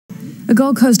A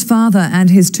Gold Coast father and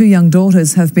his two young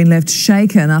daughters have been left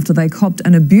shaken after they copped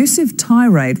an abusive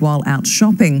tirade while out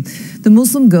shopping. The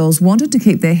Muslim girls wanted to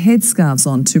keep their headscarves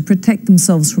on to protect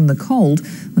themselves from the cold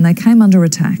when they came under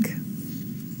attack.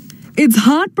 It's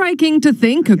heartbreaking to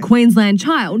think a Queensland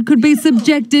child could be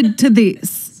subjected to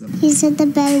this. He said the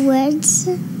bad words,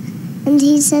 and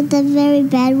he said the very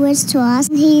bad words to us.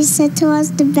 He said to us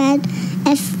the bad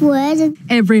F word.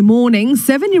 Every morning,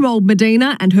 7-year-old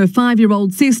Medina and her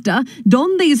 5-year-old sister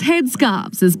don these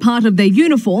headscarves as part of their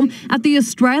uniform at the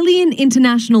Australian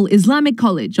International Islamic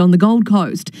College on the Gold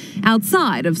Coast.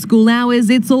 Outside of school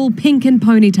hours, it's all pink and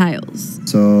ponytails.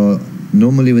 So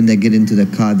normally when they get into the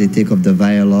car, they take off the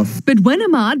veil off. But when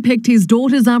Ahmad picked his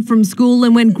daughters up from school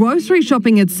and went grocery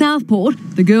shopping at Southport,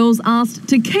 the girls asked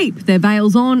to keep their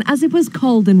veils on as it was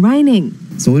cold and raining.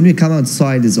 So when we come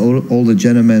outside, this older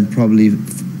gentleman, probably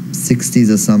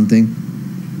 60s or something,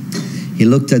 he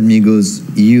looked at me and goes,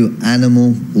 "You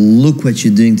animal, look what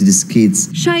you're doing to these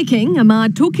kids." Shaking,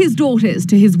 Ahmad took his daughters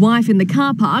to his wife in the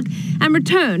car park and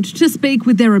returned to speak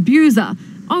with their abuser,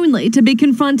 only to be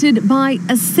confronted by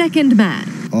a second man.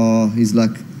 Oh, he's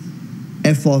like,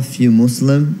 "F off, you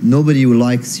Muslim. Nobody who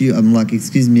likes you." I'm like,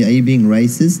 "Excuse me, are you being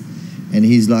racist?" And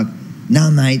he's like, "No,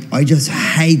 mate, I just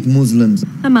hate Muslims."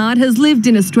 Ahmad has lived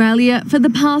in Australia for the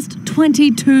past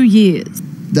 22 years.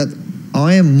 That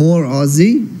I am more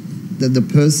Aussie than the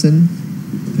person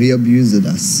who abused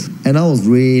us. And I was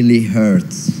really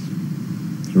hurt.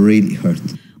 Really hurt.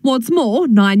 What's more,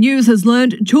 9 News has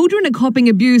learned children are copping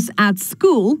abuse at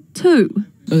school too.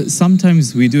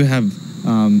 Sometimes we do have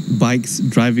bikes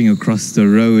driving across the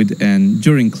road, and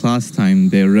during class time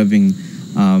they're revving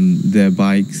their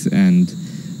bikes and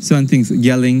certain things,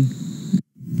 yelling.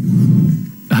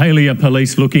 Hayley, are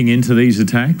police looking into these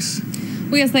attacks?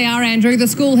 Well, yes, they are, Andrew. The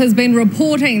school has been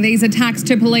reporting these attacks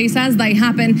to police as they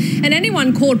happen, and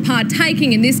anyone caught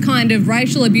partaking in this kind of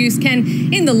racial abuse can,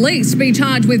 in the least, be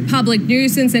charged with public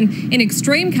nuisance, and in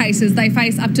extreme cases, they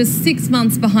face up to 6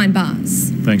 months behind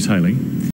bars. Thanks, Hayley.